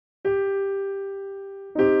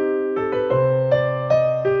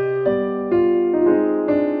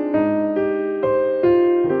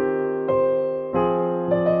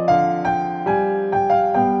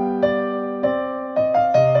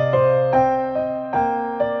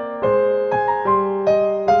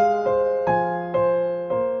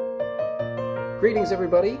Greetings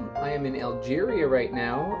everybody, I am in Algeria right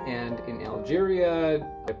now, and in Algeria,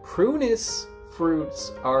 the Prunus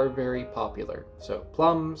fruits are very popular. So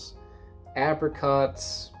plums,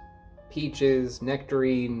 apricots, peaches,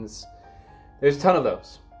 nectarines, there's a ton of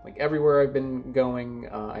those. Like everywhere I've been going,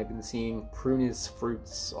 I've been seeing Prunus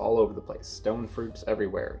fruits all over the place. Stone fruits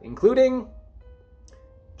everywhere, including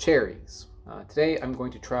cherries. Today I'm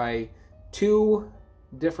going to try two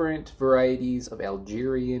different varieties of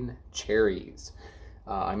Algerian cherries.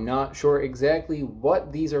 I'm not sure exactly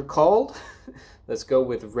what these are called. Let's go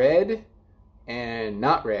with red and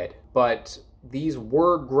not red. But these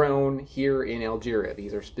were grown here in Algeria.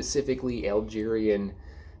 These are specifically Algerian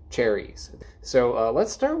cherries. So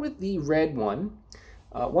let's start with the red one.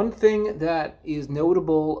 One thing that is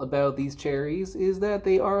notable about these cherries is that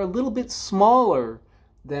they are a little bit smaller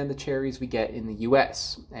than the cherries we get in the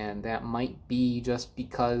US, and that might be just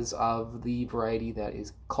because of the variety that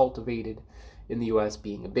is cultivated in the US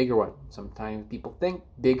being a bigger one. Sometimes people think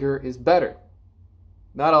bigger is better.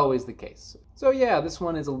 Not always the case. So yeah, this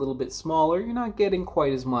one is a little bit smaller. You're not getting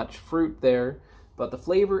quite as much fruit there, but the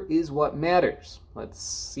flavor is what matters. Let's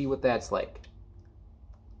see what that's like.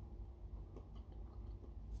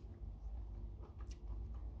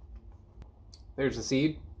 There's the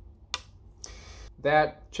seed.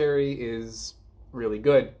 That cherry is really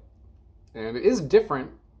good, and it is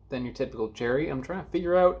different than your typical cherry. I'm trying to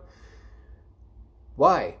figure out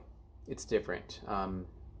why it's different.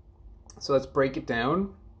 So let's break it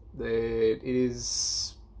down. It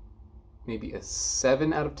is maybe a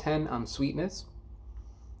 7 out of 10 on sweetness,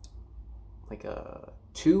 like a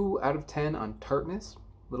 2 out of 10 on tartness,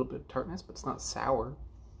 a little bit of tartness, but it's not sour.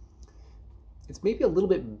 It's maybe a little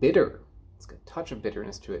bit bitter. It's got a touch of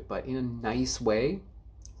bitterness to it, but in a nice way.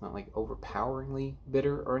 It's not like overpoweringly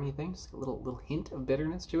bitter or anything. Just a little hint of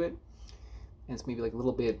bitterness to it. And it's maybe like a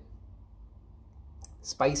little bit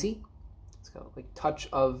spicy. It's got like a touch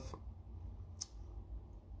of,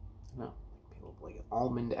 I don't know, like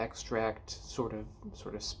almond extract sort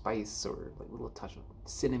of spice, or like a little touch of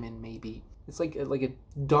cinnamon maybe. It's like a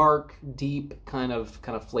dark, deep kind of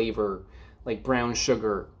flavor, like brown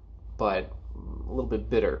sugar, but a little bit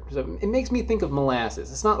bitter. So it makes me think of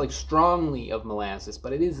molasses. It's not like strongly of molasses,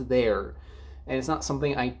 but it is there, and it's not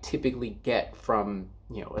something I typically get from,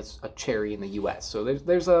 you know, a cherry in the US. So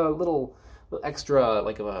there's a little extra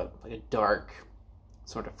like a dark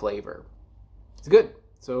sort of flavor. It's good.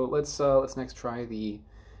 So let's next try the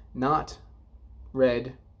not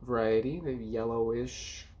red variety, the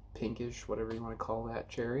yellowish, pinkish, whatever you want to call that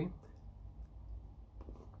cherry.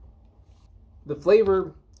 The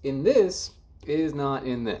flavor in this is not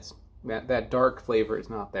in this. That dark flavor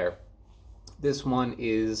is not there. This one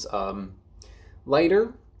is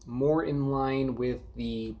lighter, more in line with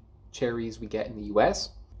the cherries we get in the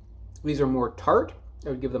US. These are more tart. I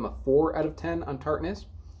would give them a 4 out of 10 on tartness.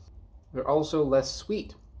 They're also less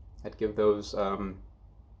sweet. I'd give those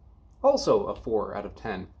also a 4 out of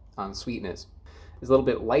 10 on sweetness. It's a little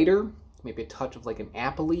bit lighter, maybe a touch of like an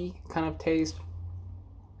apple-y kind of taste,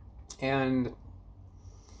 and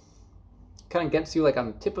kind of gets you like on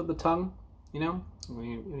the tip of the tongue, you know, when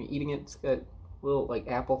you're eating it. It's got a little like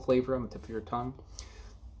apple flavor on the tip of your tongue.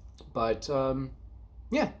 But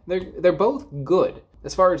yeah, they're both good.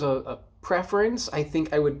 As far as a preference, I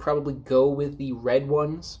think I would probably go with the red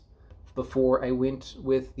ones before I went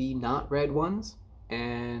with the not red ones,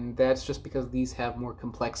 and that's just because these have more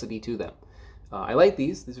complexity to them. I like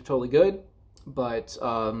these are totally good, but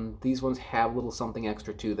these ones have a little something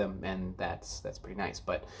extra to them, and that's pretty nice.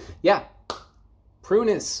 But yeah,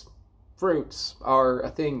 Prunus fruits are a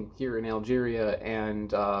thing here in Algeria, and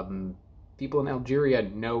people in Algeria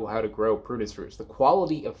know how to grow Prunus fruits. The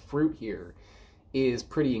quality of fruit here is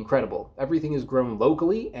pretty incredible. Everything is grown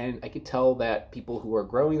locally, and I could tell that people who are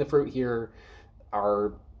growing the fruit here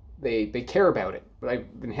they care about it. But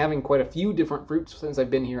I've been having quite a few different fruits since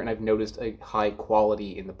I've been here, and I've noticed a high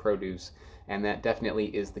quality in the produce, and that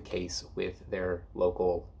definitely is the case with their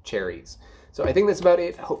local cherries. So I think that's about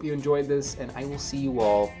it. I hope you enjoyed this, and I will see you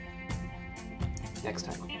all next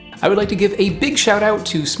time. I would like to give a big shout out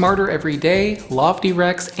to Smarter Every Day,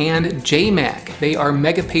 Loftyrex, and JMac. They are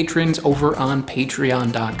mega patrons over on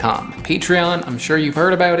Patreon.com. Patreon, I'm sure you've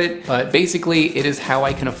heard about it, but basically it is how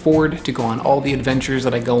I can afford to go on all the adventures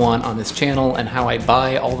that I go on this channel, and how I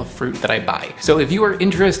buy all the fruit that I buy. So if you are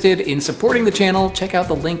interested in supporting the channel, check out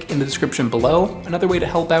the link in the description below. Another way to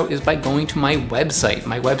help out is by going to my website.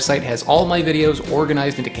 My website has all my videos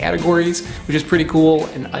organized into categories, which is pretty cool,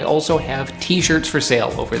 and I also have t-shirts for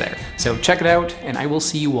sale over there. So check it out, and I will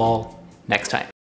see you all next time.